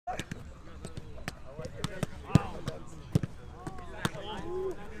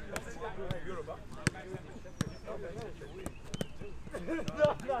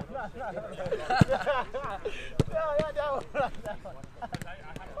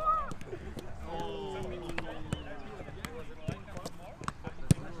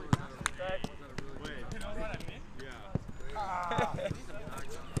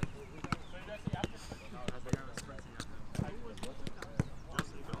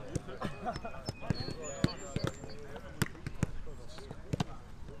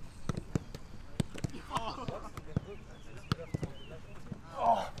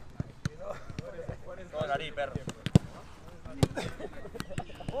Perro.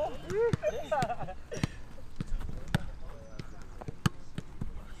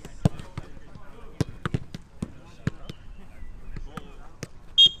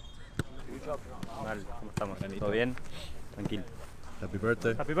 Mal, ¿cómo estamos? ¿Todo bien? Tranquilo. Happy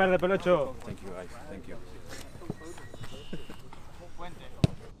birthday. Happy birthday, Pelocho. Thank you guys. Thank you.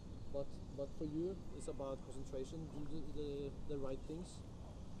 But for you, it's about concentration, do the right things,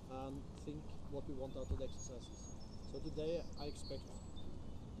 and think what you want out of the exercises. So today I expect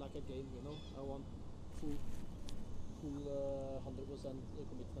like a game, you know. I want full 100%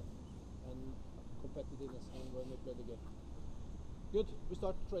 commitment and competitiveness and when we play the game. Good, we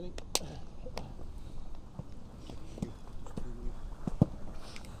start training.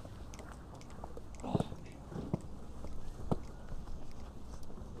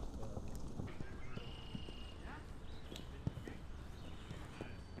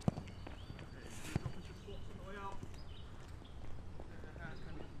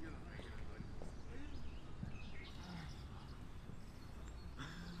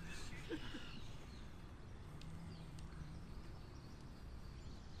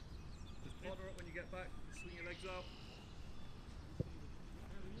 When you get back, swing your legs up.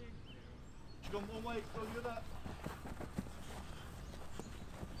 You've gone one way, go the other.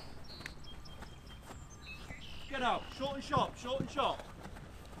 Get out, short and sharp, short and sharp.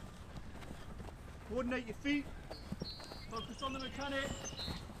 Coordinate your feet, focus on the mechanic.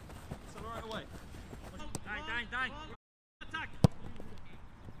 Accelerate away. Dang. Attack.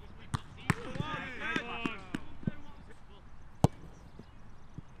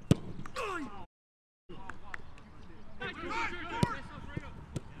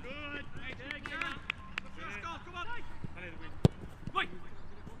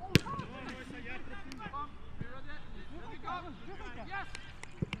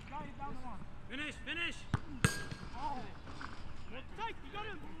 Finish! Oh. Take, you got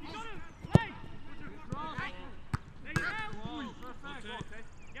him! Play! There you go! Perfect! Okay.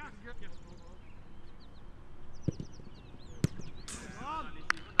 Yeah. Come on!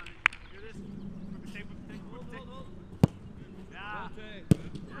 Do this. Take. Yeah.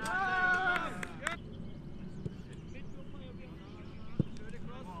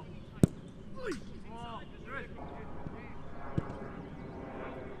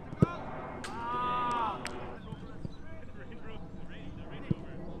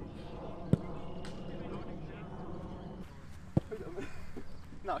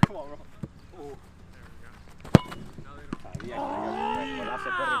 No, come on, Rob. Oh. Golazo,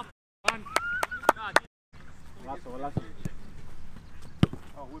 perro. Golazo.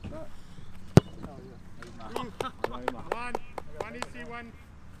 Oh, whip that. Oh, yeah. One easy, one.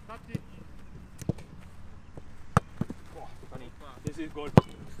 Tati. Oh, funny. This is good.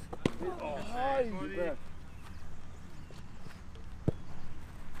 Oh, Gudi.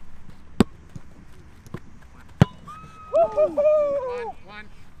 One.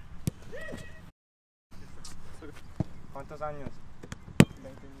 ¿Cuántos años?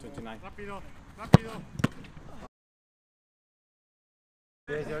 29. Rápido.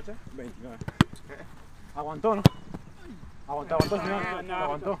 18. 29. Aguantó, ¿no? Aguantó, señor. No,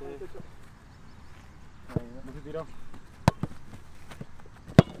 Aguantó. No se tiró.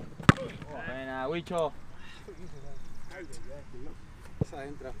 Buena, Wicho. Esa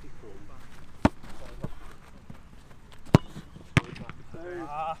entra fijo.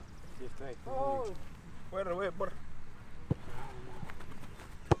 Ah, sí está ahí. Por.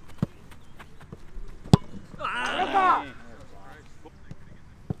 ¡Ah!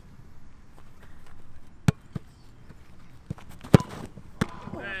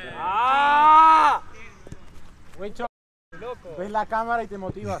 ¡Ah! Wicho, ves la cámara y te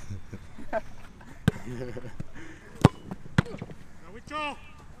motivas. ¡Wicho!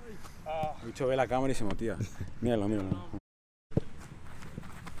 Wicho ve la cámara y se motiva. Míralo.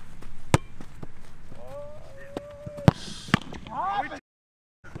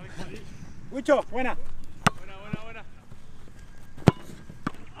 Wicho, buena. Buena.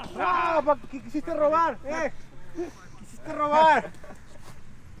 ¡Ah! ¿Qué quisiste robar? ¡Quisiste robar!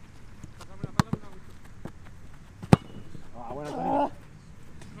 Ah, bueno, Tony.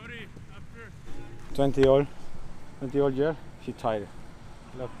 20-year-old girl. She tired.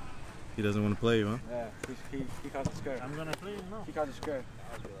 Look. He doesn't want to play, huh? Yeah, he got scared. I'm gonna play now. He got scared.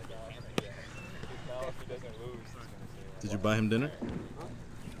 Did you buy him dinner? I'm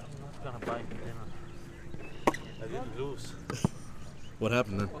not gonna buy him dinner. I didn't lose. What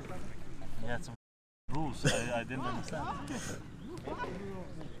happened then? He had some rules I didn't understand.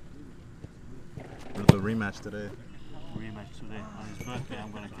 The rematch today. Rematch today. On his birthday,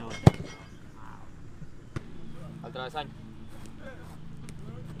 I'm gonna kill him. Altravesaño.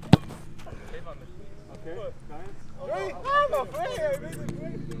 Okay, A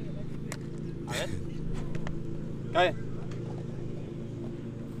ver. Cae.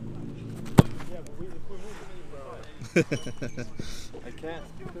 I can't.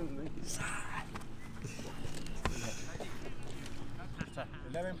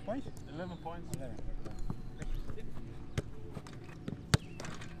 11 points? 11 points. 11.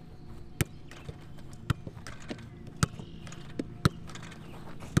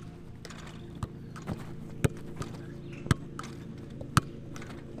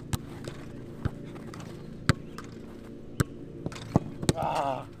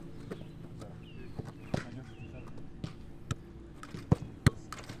 Ah!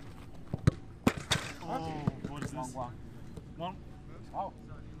 Oh, what is this? One. One? Half.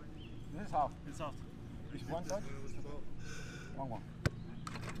 This is half. It's out. It's one touch. 1-1.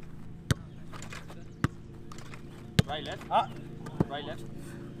 Right, left. Ah! Right, left.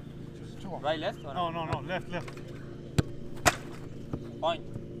 Just 2-1. Right, left. Or No, left. Point.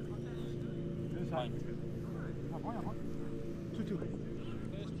 This is half. Point. No, point. 2-2.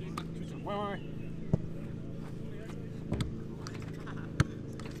 2-2. Wait.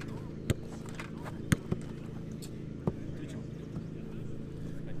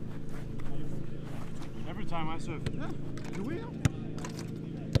 Every time I serve. Yeah, you win.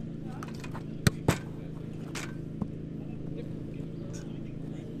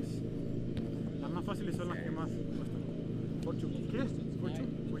 Las más fáciles son las que más cuestan. For two. ¿Qué? For two.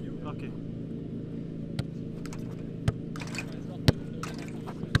 For you. Okay.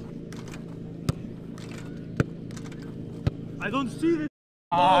 I don't see the.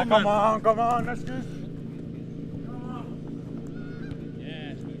 Ah, ball, man. come on, that's good.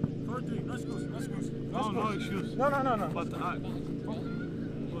 No excuse. No excuse. No. But I.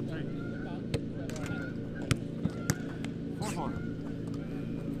 4-3. 4-4.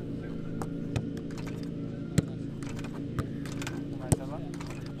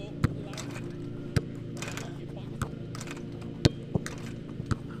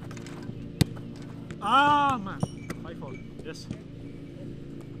 Ah, man. 5-4. Yes.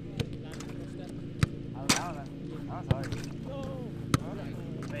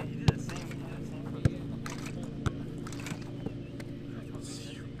 Wait, he did the same.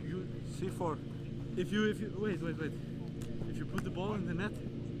 You C4. If you wait. If you put the ball in the net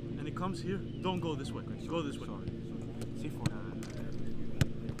and it comes here, don't go this way. Go this way. C4.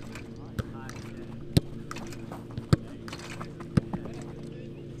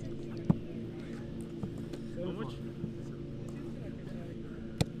 How much?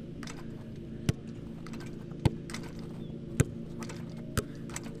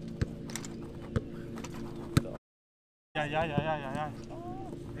 Yeah.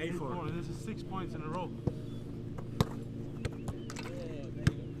 8-4. This is 6 points in a row.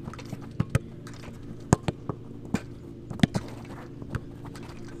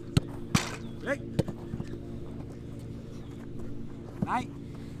 Hey.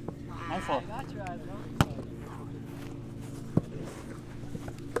 9-4.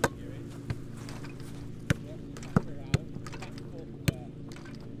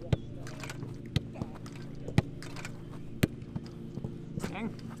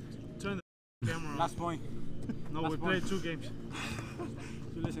 Turn the camera Last point. No, last we point. played 2 games.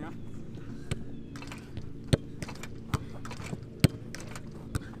 So listen, huh?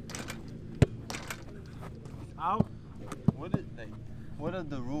 Out. What are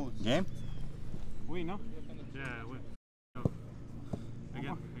the rules? Game? We no? Yeah, we.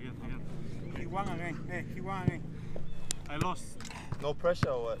 Again. He won again. Hey, he won again. I lost. No pressure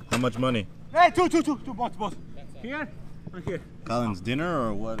or what? How much money? Hey, two, both. Here and here. Collins dinner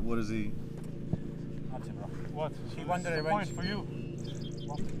or what? What is he? That's it, bro. What? He won the This is revenge. point for you.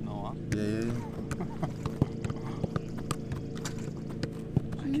 No, huh? Yeah.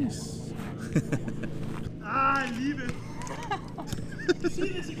 Ah, leave it. See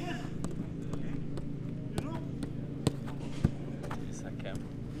this again. You know? Yes, I can.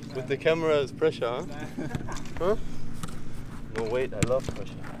 With the camera's pressure, huh? Huh? No, wait, I love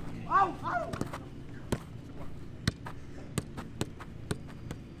pressure. Ow!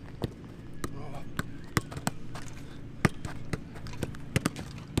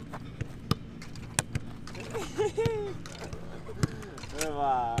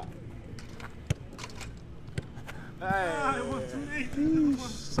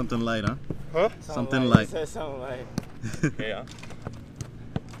 Something light, huh? Huh? Something light. Something light. Yeah.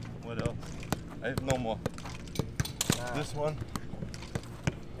 What else? I have no more. This one.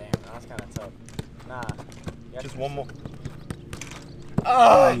 Damn, that's kind of tough. Nah. Just one more.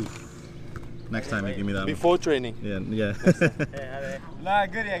 Next time you give me that Before training. one. Yeah, yeah. Nah,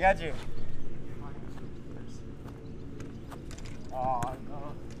 Gudi, I got you. Oh,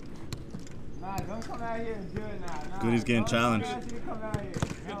 no. Nah, don't come out here and do it now. Nah, Gudi's getting challenged. I want you to come out here. You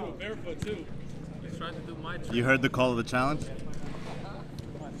can do it barefoot too. He's trying to do my trick. You heard the call of the challenge?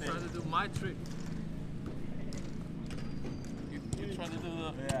 He's trying to do my trick. You trying to do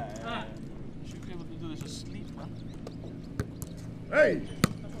the... Yeah. You should be able to do this asleep, man. Hey!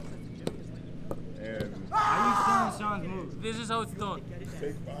 How you feeling Sean's move? This is how it's done.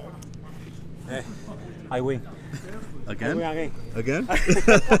 I win. Again? Again. Again?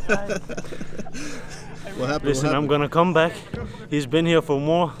 What happened? Listen, I'm gonna come back. He's been here for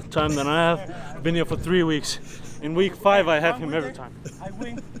more time than I have. Been here for 3 weeks. In week 5, I have him every time. I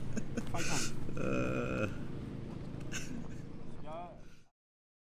win. 5 times.